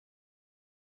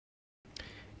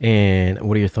And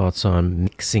what are your thoughts on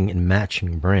mixing and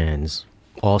matching brands?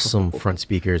 Awesome front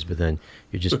speakers, but then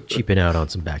you're just cheaping out on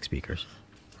some back speakers.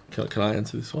 Can I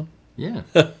answer this one? Yeah.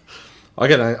 I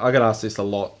get asked this a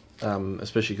lot,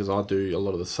 especially because I do a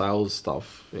lot of the sales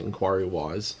stuff,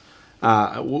 inquiry-wise.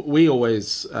 We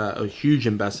always are huge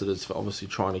ambassadors for obviously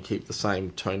trying to keep the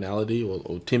same tonality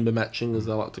or timbre matching, as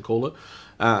they like to call it.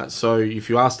 So if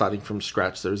you are starting from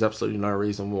scratch, there is absolutely no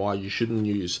reason why you shouldn't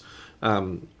use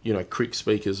Crick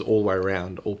speakers all the way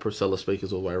around, or Priscilla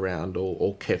speakers all the way around,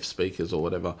 or Kef speakers or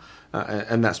whatever.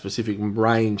 And that specific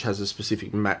range has a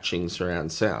specific matching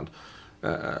surround sound.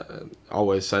 I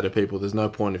always say to people, there's no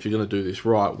point, if you're going to do this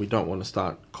right, we don't want to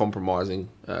start compromising,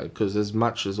 because as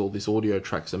much as all these audio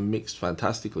tracks are mixed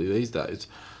fantastically these days,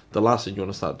 the last thing you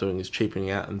want to start doing is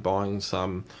cheapening out and buying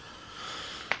some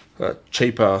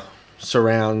cheaper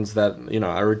surrounds that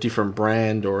are a different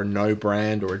brand or a no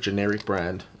brand or a generic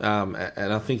brand. And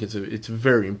I think it's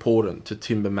very important to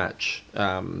timbre match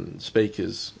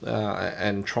speakers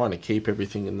and trying to keep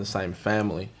everything in the same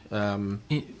family.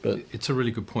 But it's a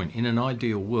really good point. In an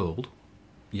ideal world,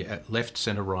 left,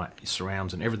 centre, right,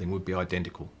 surrounds and everything would be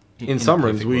identical. In some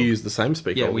rooms we use the same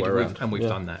speaker all the way around. We've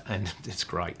done that, and it's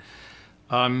great.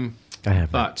 I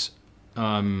have. But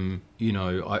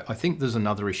I think there's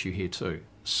another issue here too.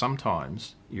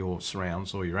 Sometimes your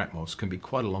surrounds or your Atmos can be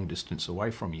quite a long distance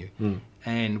away from you.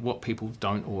 And what people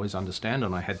don't always understand,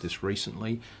 and I had this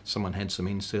recently, someone had some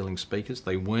in-ceiling speakers.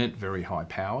 They weren't very high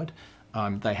powered.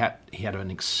 He had an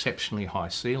exceptionally high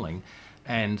ceiling,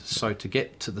 and so to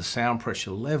get to the sound pressure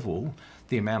level,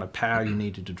 the amount of power you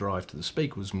needed to drive to the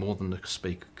speaker was more than the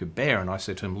speaker could bear. And I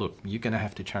said to him, look, you're going to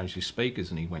have to change these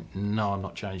speakers. And he went, no, I'm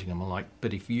not changing them. I'm like,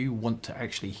 but if you want to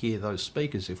actually hear those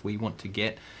speakers, if we want to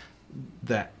get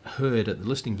that heard at the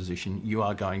listening position, you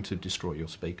are going to destroy your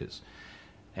speakers.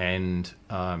 And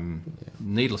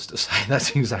needless to say,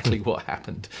 that's exactly what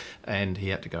happened. And he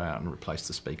had to go out and replace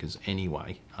the speakers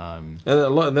anyway. And a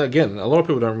lot of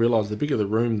people don't realise the bigger the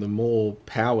room, the more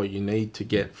power you need to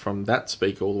get from that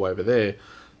speaker all the way over there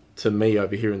to me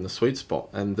over here in the sweet spot.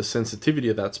 And the sensitivity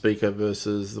of that speaker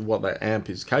versus what that amp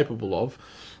is capable of,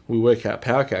 we work out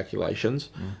power calculations,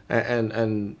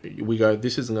 and we go,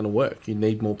 this isn't going to work. You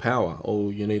need more power,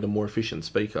 or you need a more efficient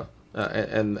speaker.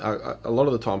 And a lot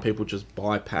of the time, people just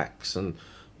buy packs, and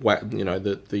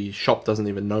the shop doesn't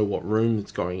even know what room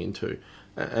it's going into.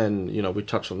 And we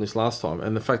touched on this last time.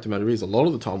 And the fact of the matter is, a lot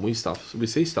of the time we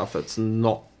see stuff that's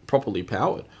not properly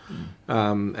powered,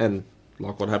 and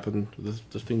like what happened,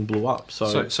 the thing blew up.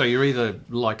 So you're either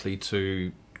likely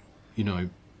to,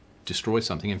 destroy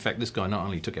something. In fact, this guy not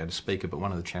only took out a speaker, but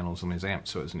one of the channels on his amp,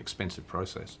 so it was an expensive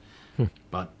process.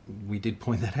 But we did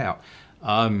point that out.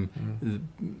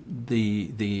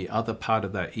 The other part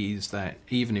of that is that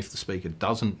even if the speaker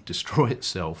doesn't destroy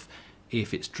itself,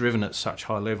 if it's driven at such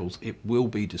high levels, it will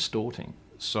be distorting.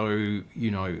 So,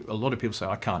 a lot of people say,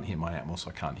 I can't hear my Atmos,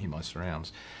 I can't hear my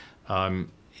surrounds.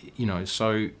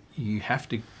 So you have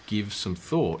to give some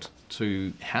thought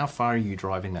to how far are you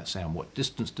driving that sound? What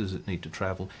distance does it need to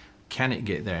travel? Can it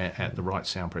get there at the right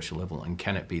sound pressure level, and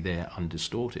can it be there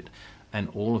undistorted? And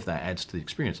all of that adds to the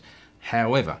experience.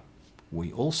 However,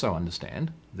 we also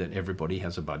understand that everybody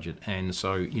has a budget, and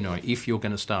so if you're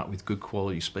going to start with good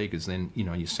quality speakers, then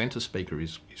your center speaker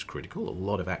is critical. A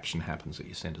lot of action happens at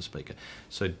your center speaker.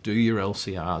 So do your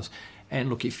LCRs, and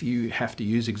look, if you have to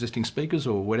use existing speakers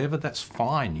or whatever, that's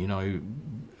fine,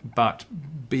 but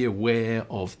be aware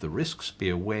of the risks, be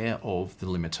aware of the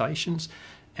limitations,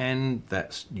 and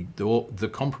that's the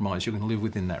compromise you're going to live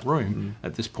within that room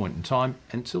at this point in time,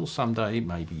 until someday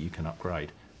maybe you can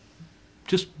upgrade.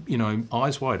 Just,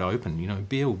 eyes wide open,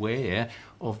 be aware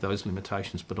of those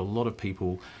limitations. But a lot of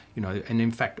people, and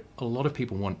in fact, a lot of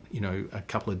people want, a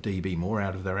couple of dB more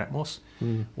out of their Atmos.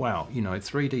 Wow,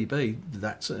 3 dB,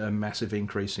 that's a massive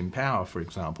increase in power, for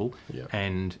example. Yeah.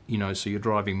 And, so you're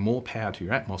driving more power to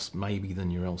your Atmos maybe than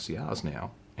your LCRs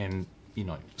now. And,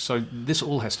 so this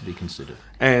all has to be considered.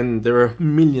 And there are a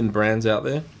million brands out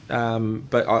there.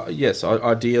 But yes,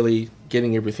 ideally,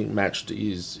 getting everything matched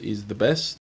is the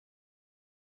best.